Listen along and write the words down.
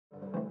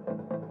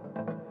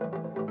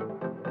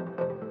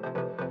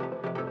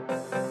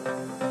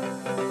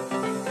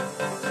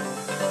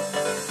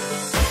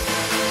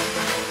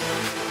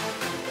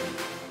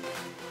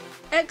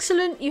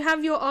Excellent. You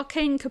have your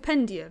arcane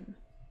compendium.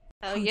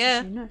 Oh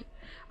yeah. You know?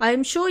 I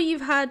am sure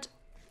you've had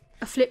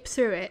a flip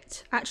through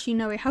it. Actually,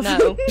 no, we haven't.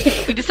 No.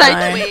 We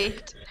decided to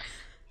wait.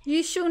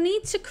 You shall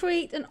need to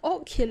create an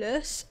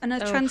oculus and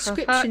a Oh,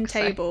 transcription for fuck's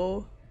sake.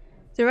 table.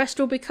 The rest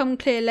will become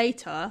clear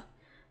later.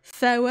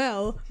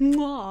 Farewell.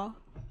 Mwah.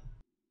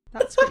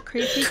 That's a bit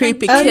creepy.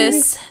 Creepy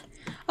kiss.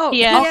 Oh,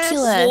 Yeah. yes,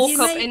 Oculus. you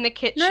Walk up may- in the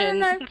kitchen.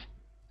 No.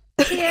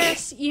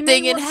 Yes, you may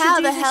Thinking, want to how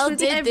do the this hell with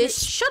did every-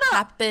 this Shut up!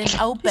 happen?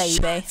 Oh,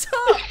 baby. Shut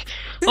up!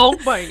 Oh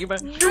baby.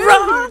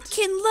 Drunk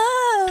in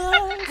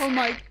love. Oh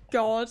my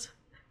god.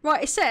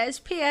 Right, it says,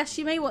 P.S.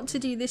 You may want to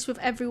do this with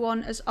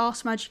everyone as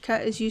Ars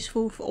Magica is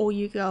useful for all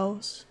you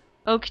girls.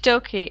 Okie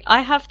dokie.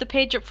 I have the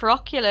page up for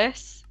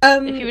Oculus.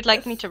 If you would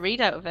like me to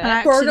read out of it.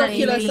 I For an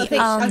accidentally-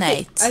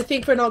 Oculus, I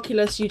think for an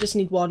Oculus you just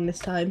need one this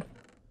time.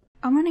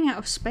 I'm running out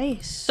of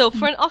space. So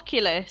for an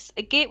Oculus,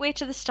 a gateway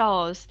to the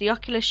stars, the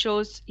Oculus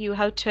shows you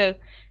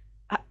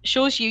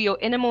your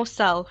innermost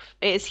self.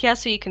 It is here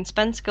so you can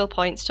spend skill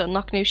points to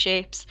unlock new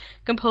shapes,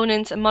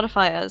 components, and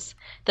modifiers.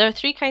 There are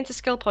 3 kinds of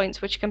skill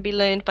points which can be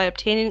learned by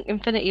obtaining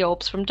infinity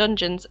orbs from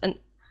dungeons and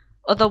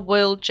other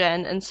world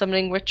gen and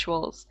summoning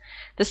rituals.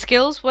 The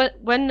skills, when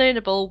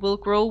learnable, will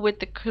grow with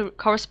the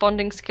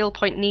corresponding skill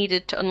point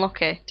needed to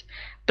unlock it.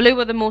 Blue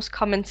are the most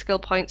common skill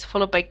points,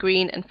 followed by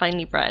green and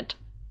finally red.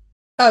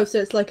 Oh, so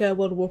it's like a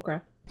World of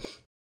Warcraft.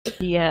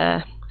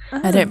 Yeah.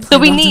 I don't play So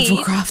we World of need-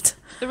 Warcraft.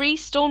 3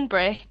 stone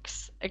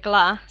bricks, a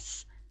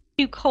glass,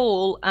 2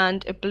 coal,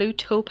 and a blue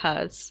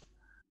topaz.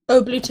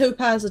 Oh, blue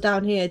topaz are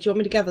down here. Do you want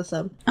me to gather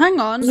some? Hang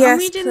on, I'm Yes,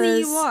 reading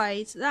please. the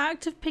UI. The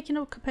act of picking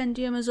up a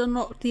compendium has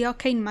unlocked the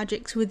arcane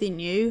magics within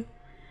you.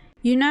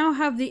 You now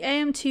have the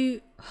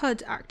AM2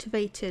 HUD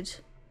activated.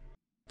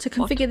 To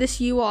configure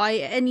this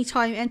UI at any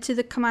time, enter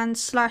the command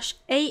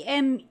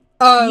 /AM.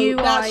 Oh, UI.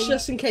 that's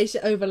just in case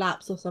it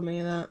overlaps or something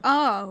like that.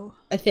 Oh,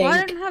 I think. well,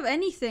 I don't have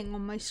anything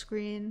on my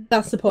screen.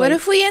 That's the point. What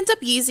if we end up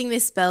using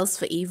these spells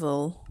for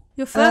evil?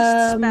 Your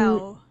first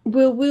spell.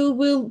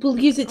 We'll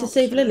use it to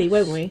save Lily,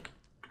 won't we?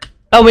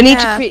 Oh, we need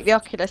to Yeah. create the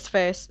Oculus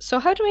first. So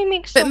how do we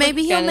make But stone maybe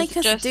bricks he'll again? make Is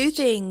us it just- do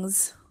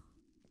things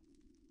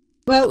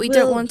Well, that we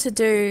don't want to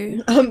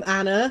do.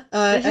 Anna. This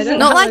I isn't don't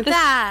Not know like if-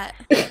 that.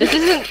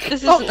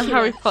 This isn't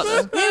Harry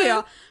Potter. Here we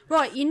are.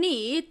 Right, you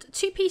need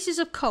 2 pieces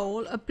of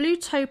coal, a blue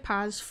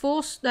topaz,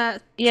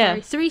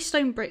 3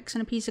 stone bricks,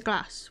 and a piece of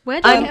glass. Where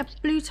do you get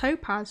a blue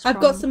topaz from?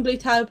 I've got some blue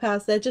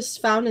topaz. They're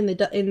just found in the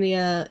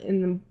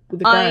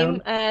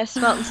ground. I'm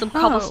smelting some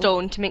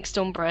cobblestone to make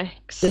stone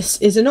bricks. This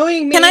is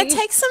annoying me. Can I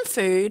take some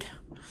food?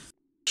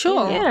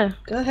 Sure. Yeah.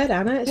 Go ahead,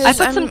 Anna. It's I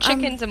put I'm- some I'm-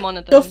 chickens in one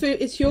of them. your food.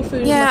 It's your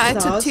food. Yeah, I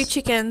not took ours. 2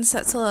 chickens.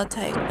 That's all I'll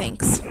take.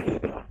 Thanks.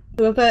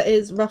 Whoever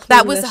is ruffling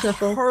That was their a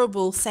snuffle.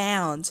 horrible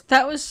sound.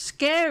 That was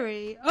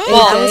scary.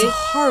 Oh, That was Okay. a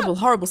horrible,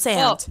 horrible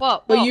sound.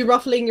 What? Were you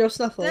ruffling your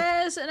snuffle?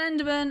 there's an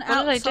Enderman What did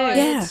I do? outside.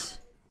 Yeah.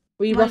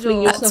 Were you My ruffling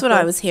door. your That's snuffle? what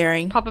I was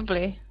hearing.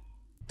 Probably.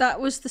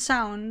 That was the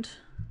sound.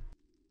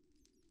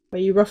 Were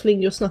you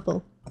ruffling your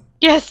snuffle?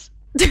 Yes.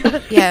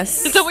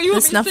 Yes. Is that what you The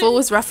want me to snuffle say?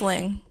 was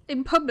ruffling.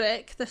 In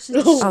public, this is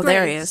Oh, disgrace.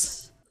 there he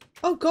is.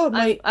 Oh God,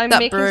 my! I'm That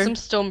making brew. some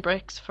stone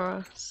bricks for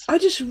us. I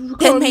just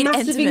got a Handmade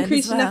massive Enderman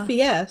increase as in well.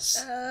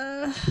 FPS.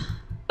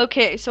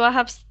 Okay, so I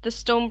have the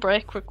stone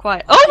brick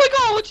required. Oh my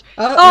god!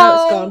 Oh, no,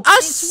 it's gone. Oh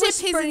It's shit,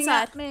 he's whispering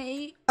inside. at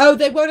me. Oh,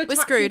 they won't We're attack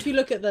you screwed. if you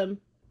look at them.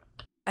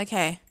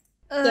 Okay.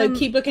 So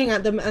keep looking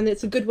at them, and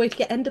it's a good way to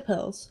get ender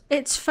pearls.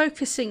 It's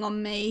focusing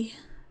on me.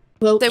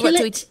 Well, So kill what,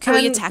 do it can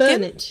we and attack burn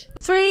him? it.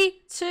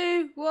 3,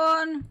 2,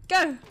 1,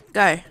 go!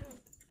 Go.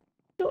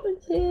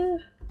 Jordan's here.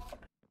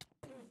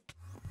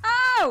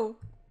 Ow!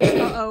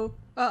 Uh-oh.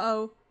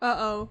 Uh-oh.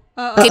 Uh-oh.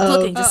 Uh-oh. Keep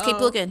looking. Just keep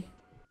Uh-oh. looking.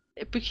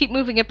 If we keep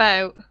moving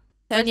about. Turn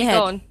Where's your he head.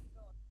 gone?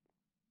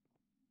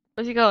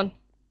 Where's he gone?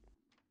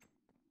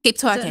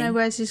 Keep I don't know talking.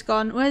 where's he's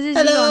gone. Where's he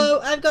gone? Hello,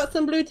 I've got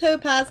some blue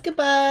topaz.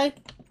 Goodbye.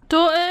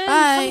 Daughter,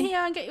 Bye. come here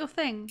and get your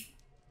thing.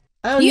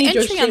 I don't New need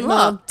your entry shit,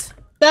 Mom. unlocked.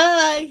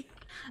 Bye.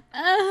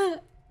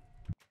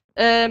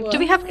 Do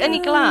we have any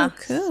glass?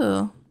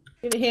 Cool.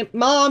 Give it here.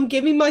 Mom,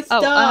 give me my Oh,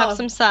 stuff. I have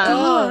some sand.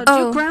 God, Oh.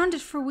 you're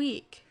grounded for a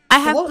week. I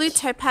have What? blue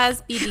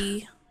topaz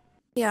BD.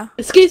 Yeah.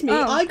 Excuse me,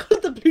 Oh. I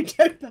got the blue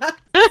topaz.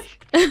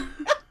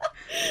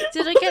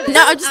 Did I get it?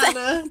 No, I'm just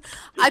Anna,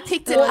 I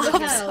picked it What the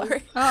up. hell?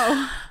 Sorry.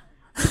 Oh.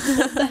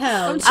 what the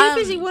hell? I'm too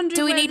busy Um, wondering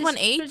do we where need this one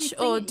bloody each, thing-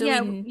 or do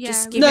yeah, we yeah,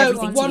 just we give No, need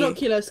everything one to you?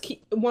 Oculus.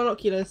 One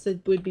Oculus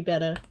would be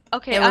better.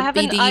 Okay, Yeah, I with have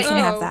an BD you can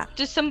have Oh. that.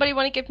 Does somebody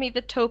want to give me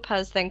the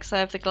topaz then? Because I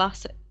have the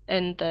glass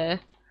and the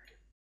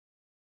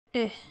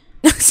Eh.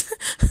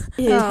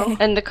 Yeah.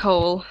 and the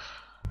coal.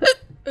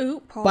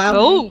 Ooh,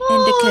 pardon Wow. me.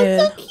 Oh,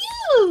 Indica.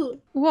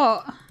 Cute.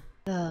 What?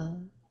 Oh.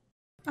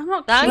 I'm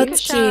not That's cute.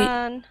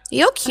 Dankeschön.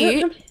 You're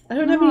cute. I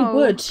don't have any No.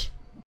 wood.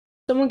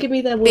 Someone give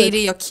me their wood.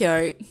 BD, you're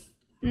cute.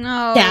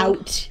 No.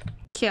 Doubt.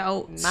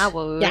 Cute. My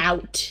word.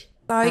 Doubt.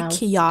 So Ow.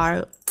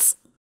 cute.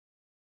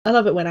 I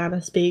love it when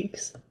Anna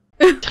speaks.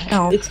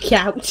 Oh, It's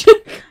cute.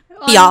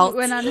 I Y'all. like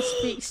when Anna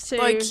speaks too.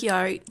 so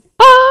cute.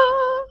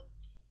 Ah!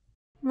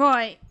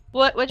 Right.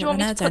 Where do you want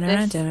me to put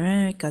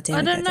this?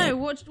 I don't know.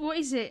 What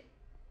is it?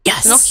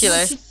 Yes.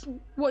 Binoculars.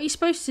 What are you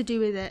supposed to do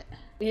with it?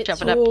 It's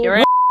Shove it up all your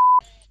ass.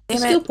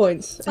 skill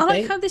points. I I like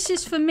think. how this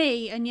is for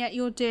me, and yet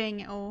you're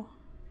doing it all.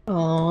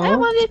 Aww.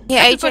 Well,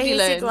 Yeah, AJ, everybody here's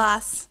your learns.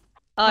 glass.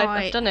 I've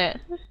Right. done it.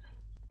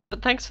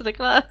 But thanks for the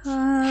glass.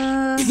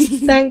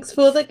 Thanks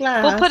for the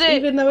glass. We'll put it.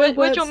 Even though where it do you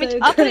weren't want me so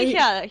to? I'll put it great.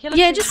 here. Here looks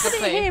Yeah, like just a put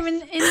good it here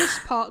place. in this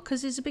part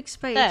because there's a big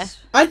space. There.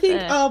 I think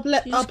There. our You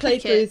just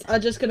click playthroughs it. are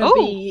just gonna Oh.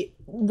 be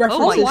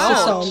references wow. to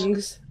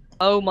songs.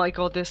 Oh my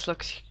god, this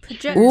looks.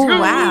 Projectile. Ooh,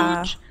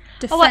 wow.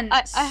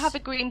 Defense. Oh, I have a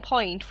green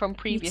point from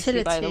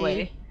previously, by the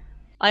Utility. way.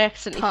 I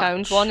accidentally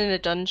found Touch. one in a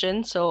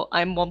dungeon, so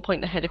I'm 1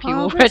 point ahead of you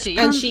Harvest already.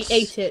 And Punch. she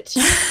ate it.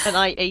 And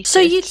I ate So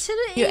it.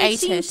 utility You ate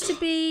seems it. to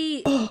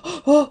be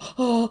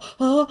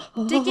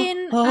Digging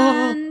digging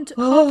and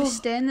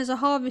harvesting. There's a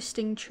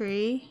harvesting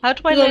tree. How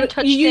do I learn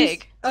touch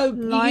dig?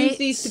 You use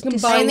these to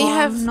combine. only disarm,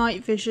 have-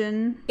 night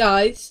vision.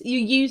 Guys, you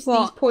use these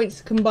What? points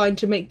to combine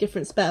to make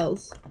different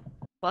spells.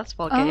 Well, that's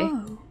buggy.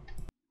 Oh.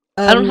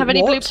 I don't have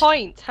any blue what?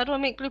 points. How do I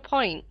make blue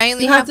point? I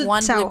only You have have to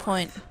one blue south.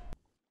 point.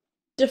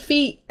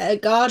 Defeat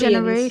guardians.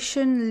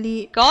 Generation,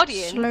 leap,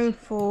 Guardians? slow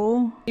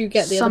fall, You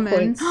get the summon. other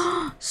points.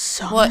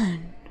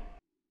 Summon.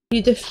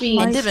 You defeat.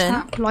 Life Enderman.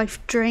 tap, life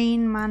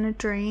drain, mana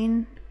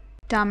drain,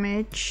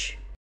 damage.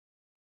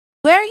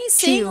 Where are you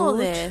seeing all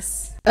Shield.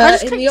 this? I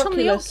just in clicked the on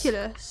the Oculus.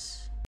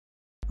 Oculus.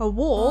 A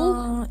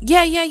wall?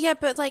 Yeah,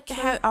 but like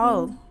how?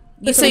 Oh,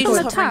 you so Click you're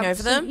on just the hovering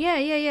over them?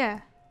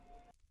 Yeah.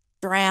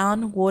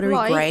 Drown, watery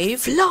Light,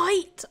 grave,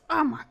 flight.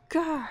 Oh my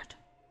god.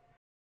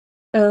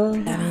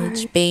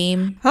 damage,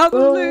 beam, I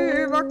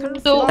believe I can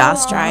So- fly. star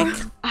strike.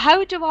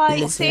 How do I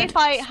Lizard. say if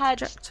I had?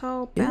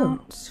 Projectile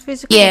bounce,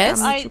 physical Yes.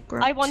 damage.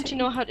 I want to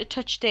know how to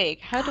touch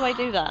dig. How do I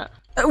do that?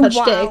 Touch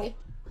wow. dig.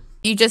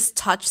 You just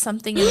touch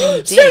something and then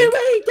you Say dig.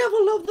 away,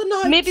 devil of the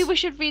night. Maybe we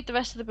should read the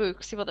rest of the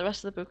book. See what the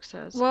rest of the book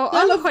says. Well,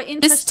 I I'm love- quite Just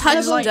interested touch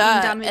in lightning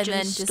dirt damage and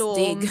then just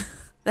storm. dig. I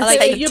That's like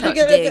how it. you you're touch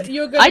gonna, dig.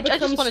 you're I gonna just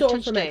become wanna Storm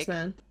touch from dig.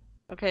 X-Men.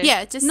 Okay.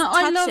 Yeah, just No, touch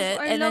I love it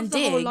I and then love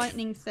the whole dig.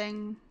 lightning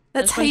thing.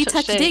 That's Just how wanna you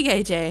touch touch dig.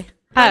 dig, AJ.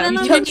 How? And then You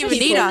I'm don't interested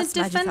even need in us,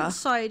 the defense Magicka.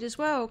 side as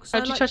well. 'Cause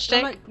How'd I you like, touch I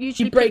dig? like You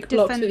usually break pick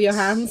blocks with your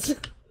defense. hands.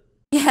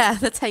 Yeah,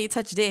 that's how you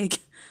touch dig.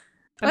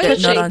 I touch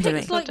usually Not dig. onto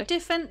pick me. like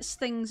defense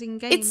things in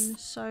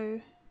games,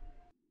 so.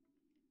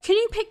 Can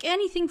you pick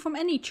anything from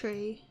any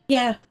tree?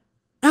 Yeah.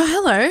 Oh,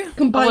 hello.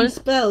 Combine wanna-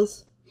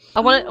 spells.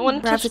 I want to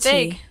touch Gravity.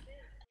 dig.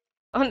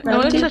 I want to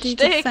Gravity. touch dig.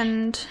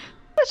 Defend.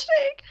 Touch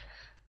dig.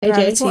 AJ,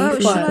 Gravity. What else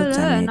Physical should I quiet. learn?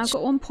 damage. I've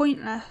got 1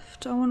 point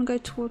left. I want to go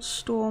towards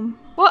storm.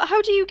 What?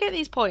 How do you get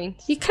these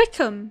points? You click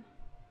them.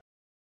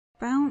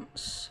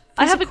 Bounce.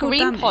 I have a physical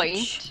green damage,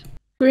 point.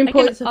 Green I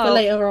can- points are for oh.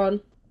 later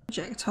on.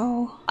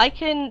 Projectile. I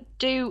can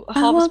do I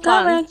harvest want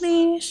plants.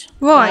 garnish.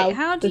 Right, Wow,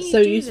 how do they're you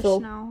so do useful.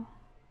 this now?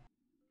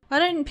 I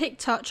didn't pick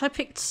touch. I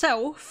picked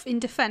self in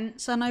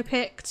defense, and I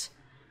picked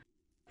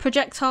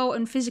projectile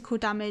and physical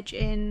damage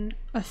in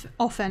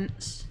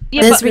offense.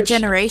 Yeah, There's but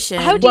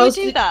regeneration. how do Well, you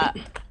do that?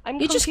 I'm I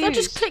confused.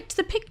 just clicked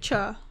the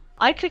picture.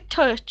 I clicked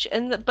touch,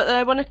 but then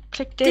I want to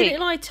click Did dig. it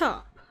light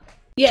up?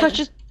 Yeah.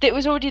 Touch it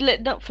was already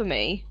lit up for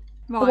me.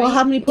 Right. Well,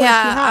 how many points do you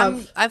Yeah,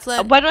 have? I've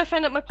learned. Where do I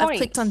find out my I've points?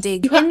 clicked on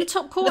dig. You in have- the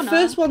top corner. The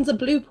first one's are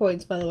blue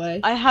points, by the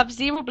way. I have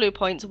 0 blue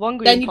points, 1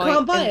 green Then you point.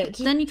 can't buy and- it.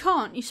 Then you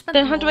can't. You spent.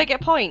 Then them how do all. I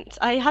get points?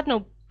 I had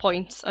no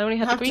points. I only You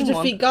had the have to green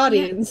defeat one.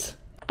 Guardians.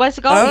 Where's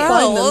the Oh, guardian?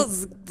 Find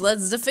them.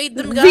 let's defeat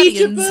them Read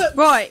your guardians. book.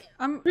 Right.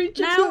 Read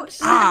your Now. books.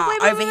 Ah,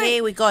 wait, over wait.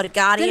 here we got a The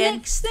guardian.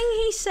 next thing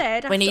he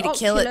said. We need after to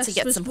kill it to Oculus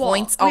get was some what?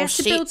 points. We Oh, had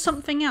to shit. build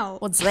something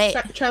else. What's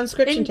that?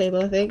 Transcription In-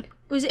 table, I think.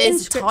 Was it It's a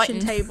inscription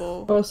Titan.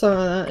 table? Or something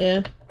like that,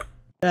 yeah.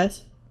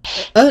 Yes.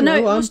 Oh, No, it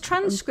I'm- was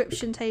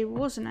transcription table,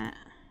 wasn't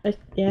it?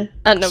 yeah.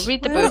 No,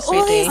 read the Where are book,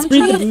 all sweetie. these I'm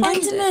trying to green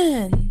find it.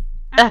 Endermen?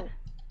 Ah.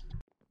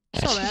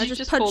 Sorry, I You just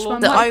just punched fall my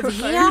on They're over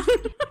microphone. here,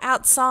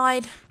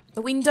 outside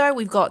the window.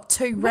 We've got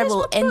 2 rebel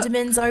my book?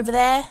 Endermans over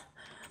there.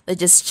 They're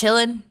just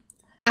chilling.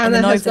 Anna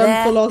then has over gone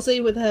there- full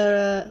Aussie with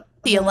her.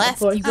 To your her left,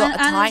 voice. you've got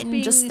And a Anna's Titan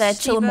being just there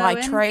Steve chilling by a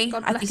Irwin. tree.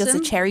 God I think bless it's a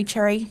him. cherry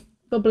tree.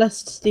 God bless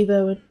Steve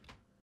Irwin,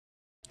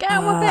 Get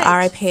out of my bed.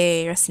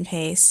 R.I.P. Rest in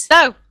peace.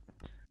 No!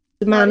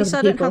 the Well, man at of least the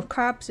I don't people. have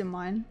crabs in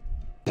mine.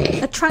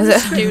 A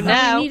transcript. Do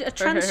now. We need a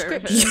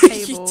transcription You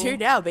table. do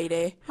now,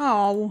 BD.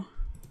 Oh.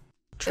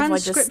 If I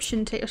just-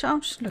 Transcription table. So I'll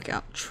just look it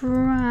up.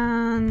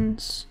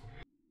 Trans.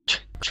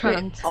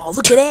 Trans. Oh,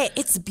 look at it.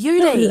 It's a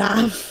beauty.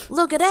 Laugh.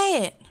 Look at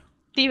it.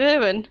 Steve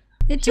Irwin.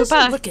 It You're doesn't.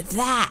 back. Look at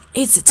that.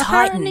 It's a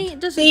Apparently, Titan.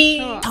 it doesn't. See?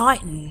 show up.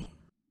 Titan.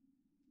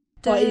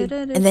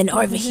 Titan. And then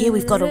over here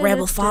we've got a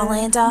rebel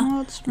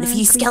Farlander and a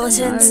few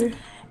skeletons.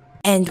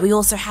 And we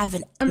also have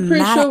an I'm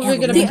pretty mana sure we're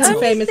going to elemental. become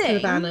only famous thing-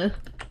 for Vanna.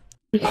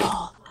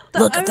 Oh,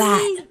 look at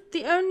that.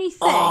 The only thing.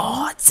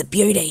 Oh, it's a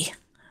beauty.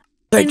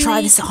 Go in try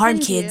the this at home,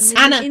 compendium kids. is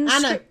Anna, an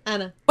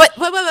Anna. Wait.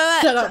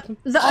 Shut up.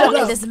 The Oh,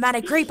 only- there's a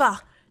mana creeper.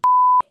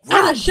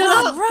 Anna, Run, shut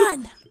run, up.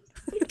 run.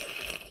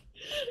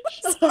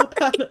 Shut up,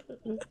 Anna.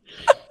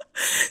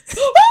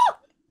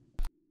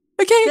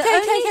 Okay, The okay,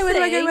 only okay. Where do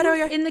I go? thing Where do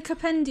I go? in the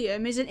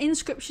compendium is an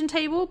inscription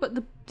table, but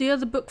the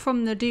other book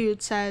from the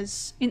dude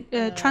says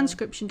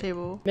transcription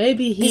table.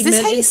 Maybe he Is this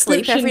meant how you sleep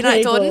inscription every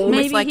night, table. Jordan? With,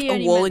 Maybe like, he a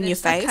only wall meant in your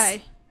this. face?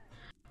 Okay.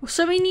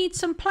 So we need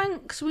some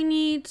planks, we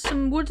need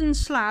some wooden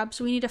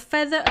slabs, we need a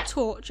feather, a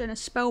torch, and a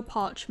spell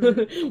parchment.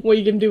 What are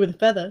you gonna do with a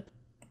feather?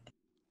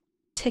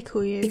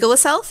 Tickle you. Tickle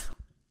yourself?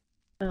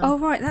 Oh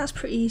right, that's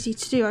pretty easy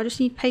to do. I just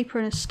need paper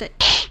and a stick.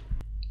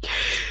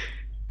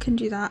 Can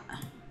do that.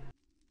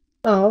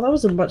 Oh, that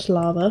wasn't much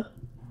lava.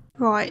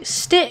 Right,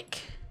 stick.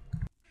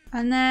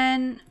 And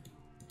then,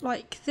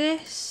 like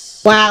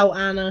this. Wow,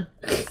 Anna.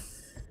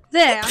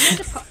 There, I made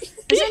a pot.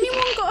 Has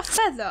anyone got a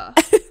feather?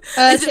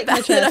 Is Check it my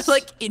bad that I'm chest.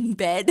 like in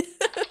bed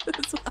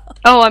as well?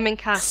 Oh, I'm in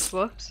cast.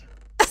 Whoops.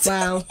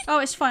 Wow. Oh,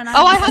 it's fine.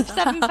 Oh, I have have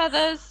 7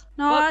 feathers.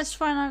 No, Whoops. it's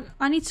fine.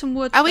 I need some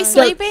wood. Are we though.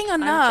 sleeping or I'm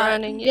not?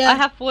 drowning you. Yeah. I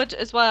have wood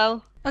as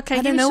well. Okay, I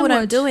give don't me know some what wood.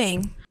 I'm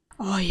doing.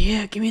 Oh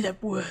yeah, give me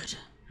that wood.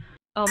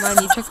 Oh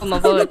man, you took all my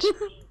wood.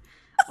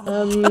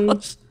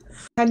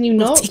 Can you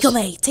not? Tickle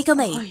me, tickle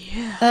Oh me.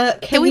 yeah.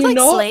 Can we, you like,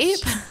 not? sleep?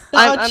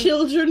 There are I'm-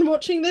 children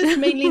watching this,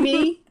 mainly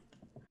me.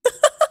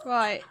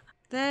 Right.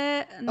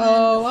 There. And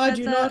Oh, then I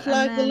do feather, not and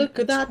like the then look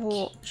a of that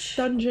torch.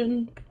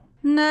 dungeon.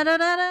 Na da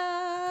da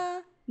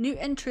da. New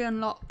entry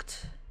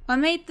unlocked. I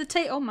made the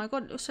tape. Oh my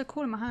god, it looks so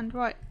cool in my hand.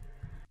 Right.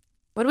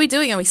 What are we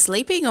doing? Are we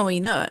sleeping or are we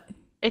not?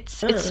 It's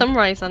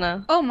sunrise,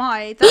 Anna. Oh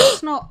my,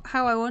 that's not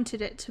how I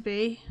wanted it to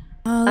be.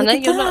 Oh, Anna, look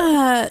at you're not-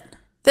 that.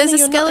 There's a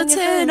you're not in your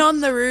skeleton house. on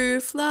the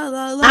roof. La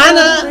la la.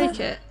 Anna! Break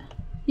it.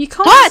 You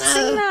can't What?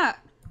 sing that.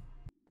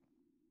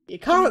 You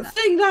can't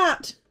sing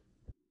that.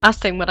 I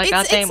sing what I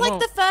goddamn It's like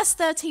want. the first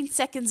 13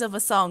 seconds of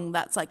a song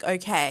that's like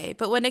okay,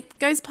 but when it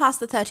goes past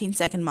the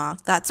 13-second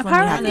mark, that's when we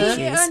Apparently, have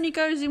it issues. only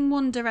goes in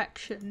one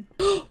direction.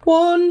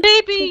 One.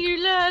 Baby,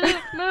 you light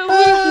up my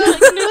world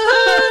like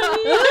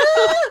nobody.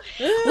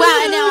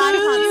 Wow, and now I You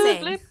can't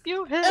sing. flip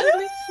your head.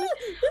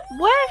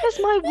 Where has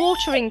my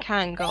watering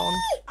can gone?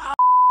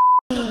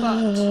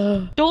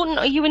 But Jordan,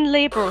 are you in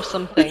labour or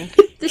something?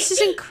 this is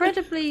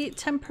incredibly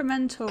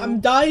temperamental. I'm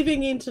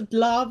diving into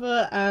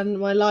lava and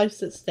my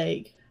life's at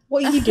stake.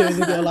 What are you doing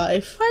with your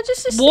life? Why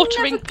does this thing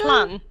Watering never go?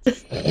 plant.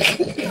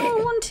 I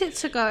want it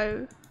to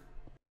go.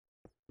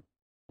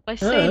 I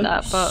say Oh.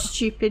 that, but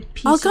Stupid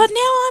piece. Oh god, of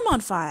now I'm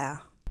on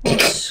fire.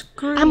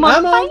 screw. I'm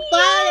I'm on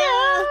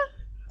fire!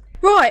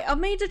 Right, I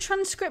made a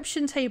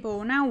transcription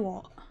table. Now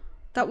what?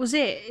 That was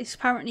it. It's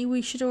apparently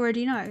we should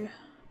already know.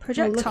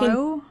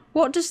 Projectile.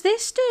 What does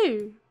this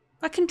do?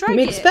 I can drag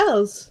Make it.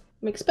 spells.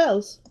 Make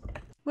spells.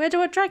 Where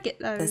do I drag it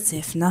though? As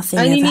if nothing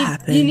And ever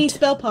happened. you need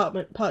spell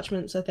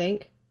parchments, I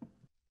think,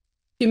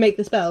 to make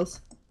the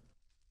spells.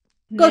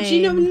 God,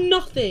 you know Name.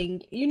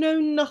 nothing. You know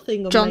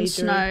nothing of Jon majoring.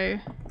 Snow.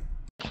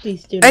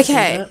 Please do not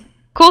Okay. do of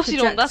course you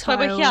don't. That's why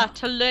we're here, Projectile.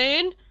 to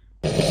learn.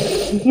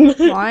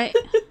 that. Right.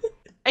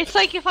 It's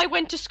like if I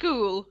went to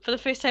school for the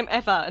first time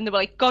ever and they were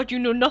like, God, you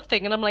know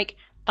nothing. And I'm like,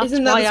 that's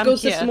Isn't that why the I'm school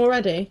here. system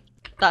already?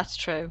 That's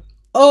true.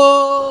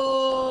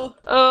 Oh!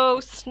 Oh,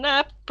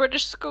 snap.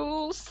 British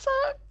school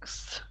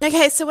sucks.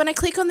 Okay, so when I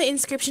click on the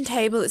inscription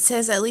table, it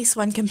says at least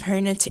one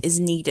component is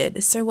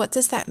needed. So what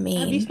does that mean?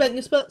 Have you spent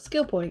your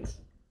skill points?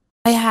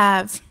 I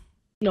have.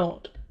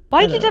 Not.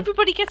 Why I did know.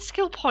 everybody get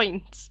skill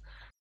points?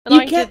 And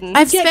You I get- didn't.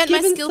 I've Get spent my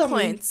given skill something.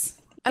 points.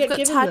 I've Get got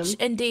given touch them.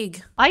 and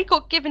dig. I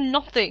got given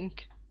nothing.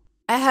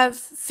 I have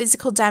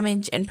physical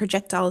damage and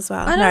projectile as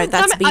well. I No, don't-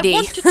 that's Damn it,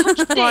 BD. I want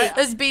to touch Right.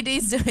 this. That's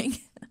BD's doing.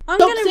 I'm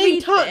Stop gonna saying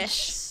read touch.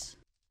 this.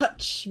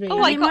 Touch me. Oh,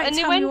 and I you got might a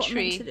new tell me what I'm meant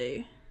entry. to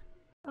do.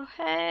 Oh,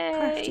 hey.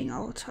 Crafting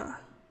altar.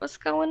 What's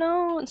going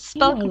on?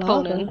 Spell lava.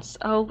 components.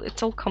 Oh,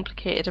 it's all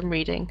complicated. I'm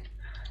reading.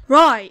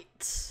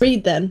 Right.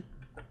 Read then.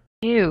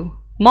 Ew.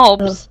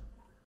 Mobs.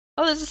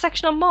 Oh, there's a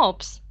section on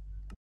mobs.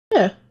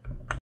 Yeah.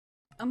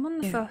 I'm on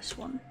the Yeah. first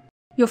one.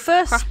 Your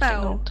first Crafting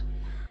spell. note.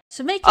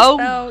 So make a Oh.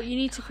 spell, you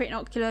need to create an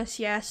Oculus.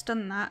 Yes,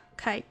 done that.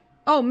 Okay.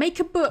 Oh, make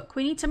a book.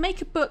 We need to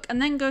make a book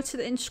and then go to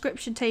the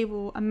inscription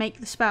table and make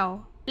the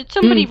spell. Did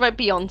somebody write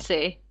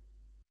Beyoncé?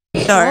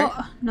 No,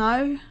 What?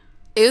 No.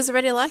 it was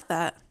already like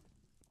that.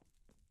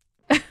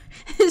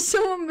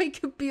 Someone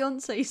make a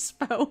Beyonce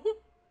spell.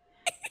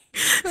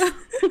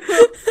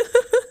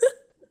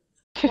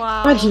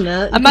 Wow. Imagine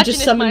that. You could Imagine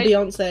just if summon my-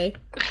 Beyonce.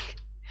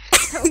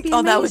 That would be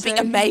Oh, that would be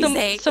amazing.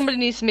 amazing. Somebody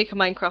needs to make a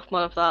Minecraft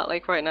mod of that,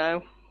 like right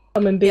now.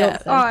 Summon Yeah.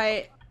 Beyonce.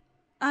 Alright.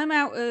 I'm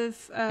out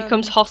of.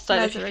 Becomes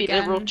hostile if you leather feed it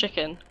a raw again.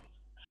 chicken.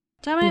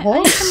 Damn it, I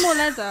What? need some more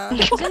leather.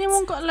 Has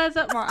anyone got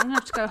leather? Right, I'm gonna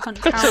have to go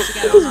hunt cows What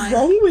again, What aren't is I?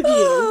 wrong with you?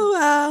 Oh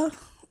wow.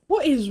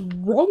 What is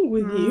wrong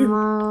with you?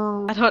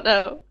 I don't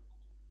know.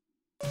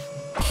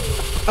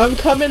 I'm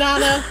coming,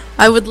 Anna.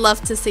 I would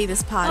love to see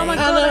this party. Oh my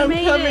God, Anna, I I'm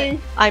made coming. it.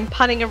 I'm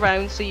panning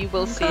around so you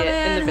will see it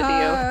in the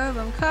video.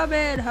 I'm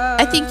coming home.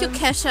 I think you're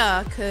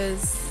Kesha,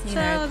 because, you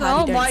know, So-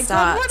 party oh my don't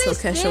start God, what till is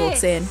Kesha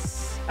walks in.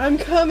 this? I'm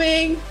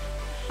coming.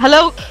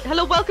 Hello,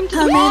 welcome to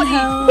the Come party. in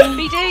home.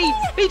 BD,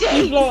 You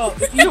BD. blow up.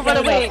 You run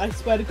away. I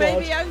swear to God.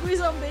 Baby angry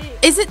zombie.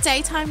 Is it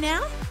daytime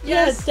now?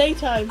 Yeah, it's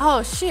daytime.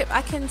 Oh shit,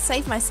 I can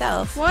save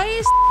myself. Why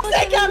is like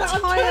Take an out, I'm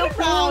entire turning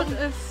around. horde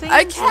of things?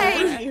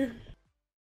 Okay. there?